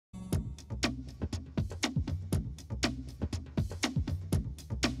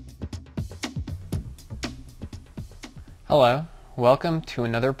Hello, welcome to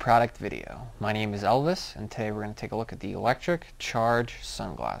another product video. My name is Elvis and today we're going to take a look at the electric charge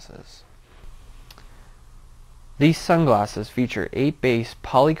sunglasses. These sunglasses feature 8 base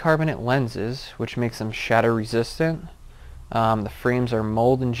polycarbonate lenses which makes them shatter resistant. The frames are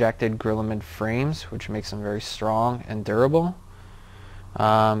mold injected Grilamid frames which makes them very strong and durable.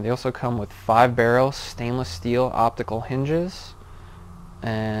 They also come with 5-barrel stainless steel optical hinges.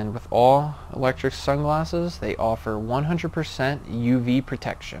 And with all electric sunglasses, they offer 100% UV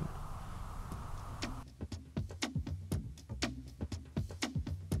protection.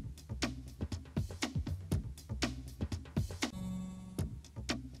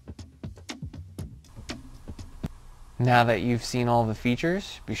 Now that you've seen all the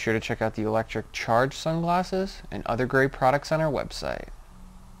features, be sure to check out the electric charge sunglasses and other great products on our website.